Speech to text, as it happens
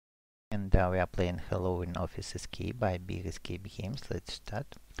And we are playing Halloween Office Escape by BigEscapeGames. Let's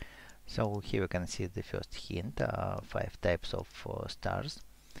start. So here you can see the first hint, 5 types of stars.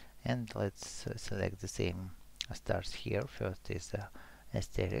 And let's select the same stars here. First is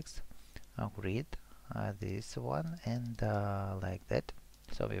asterisk, grid, this one, and like that.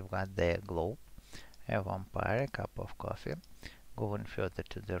 So we've got the globe, a vampire, a cup of coffee. Going further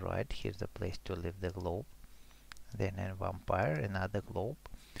to the right, here's the place to leave the globe. Then a vampire, another globe.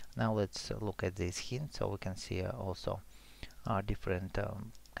 Now let's look at this hint, so we can see also different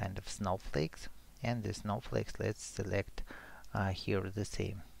kind of snowflakes. And the snowflakes, let's select here the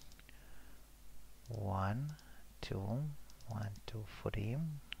same. 1, 2, 1, 2, 3,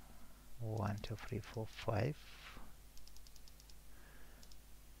 1, 2, 3, 4, 5.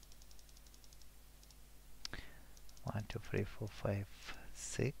 1, 2, 3, 4, 5,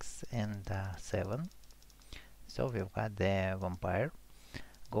 6, and 7. So we've got the vampire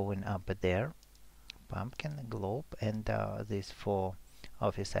going up there, pumpkin, globe, and these 4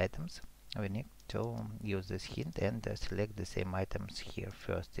 office items. We need to use this hint and select the same items here.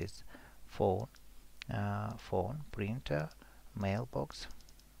 First is phone, printer, mailbox,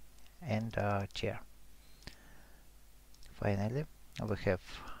 and chair. Finally, we have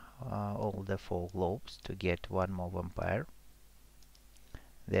all the 4 globes to get one more vampire.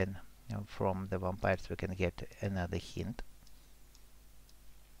 Then from the vampires we can get another hint.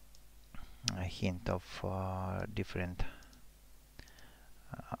 A hint of different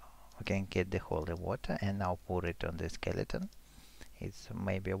we can get the holy water and now pour it on the skeleton. It's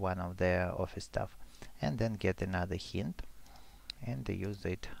maybe one of the office stuff, and then get another hint and use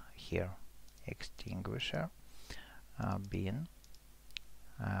it here. Extinguisher, bin,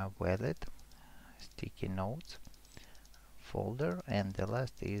 wallet, sticky notes, folder, and the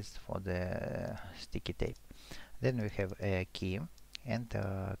last is for the sticky tape. Then we have a key and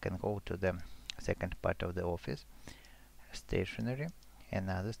can go to the second part of the office. Stationery,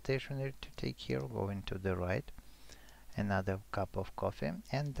 another stationery to take here, going to the right, another cup of coffee,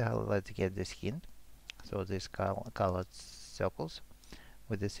 and let's get this hint. So these colored circles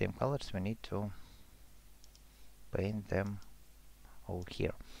with the same colors, we need to paint them all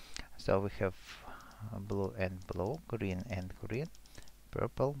here. So we have blue and blue, green and green,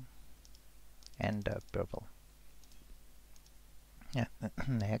 purple and purple. Yeah.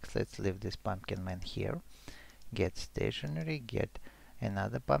 Next, let's leave this pumpkin man here. Get stationery, get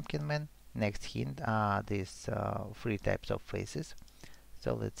another pumpkin man. Next hint are these 3 types of faces.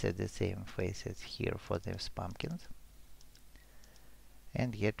 So let's set the same faces here for these pumpkins.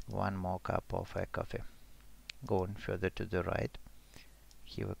 And get one more cup of coffee. Going further to the right,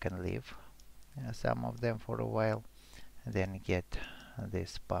 here we can leave some of them for a while. Then get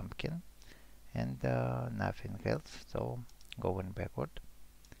this pumpkin and nothing else. So going backward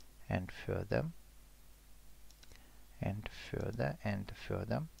and further and further and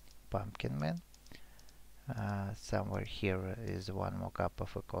further. Pumpkin man. Somewhere here is one more cup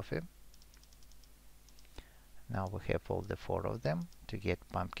of coffee. Now we have all the 4 of them to get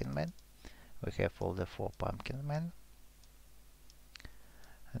pumpkin man. We have all the 4 pumpkin men.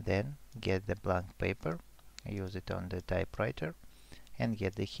 Then get the blank paper, use it on the typewriter, and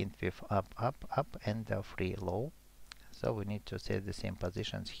get the hint with up, up, up, and 3 low. So we need to set the same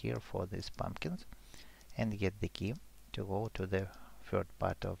positions here for these pumpkins, and get the key to go to the third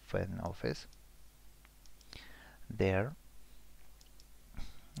part of an office. There,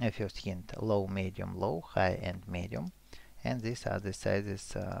 a first hint: low, medium, low, high, and medium. And these are the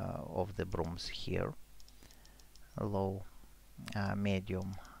sizes of the brooms here: low,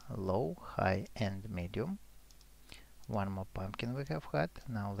 medium, low, high, and medium. One more pumpkin we have had.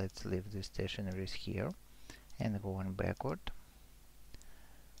 Now let's leave the stationaries here and going backward.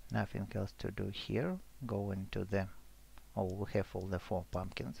 Nothing else to do here. Go into the we have all the 4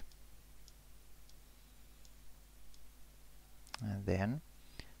 pumpkins. And then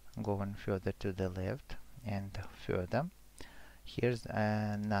going further to the left and further. Here's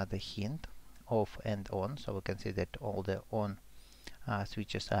another hint: off and on. So we can see that all the on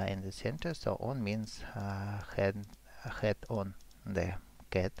switches are in the center. So on means head on the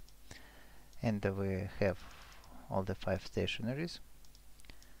cat. And we have all the 5 stationaries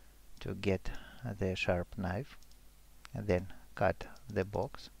to get the sharp knife, and then cut the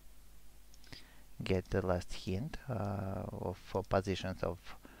box, get the last hint of positions of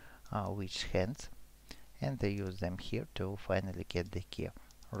which hands, and they use them here to finally get the key.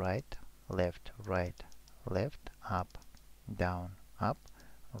 Right, left, up, down, up,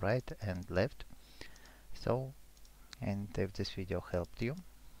 right, and left. So, and if this video helped you,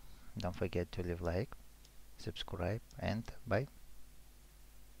 don't forget to leave like, subscribe, and bye.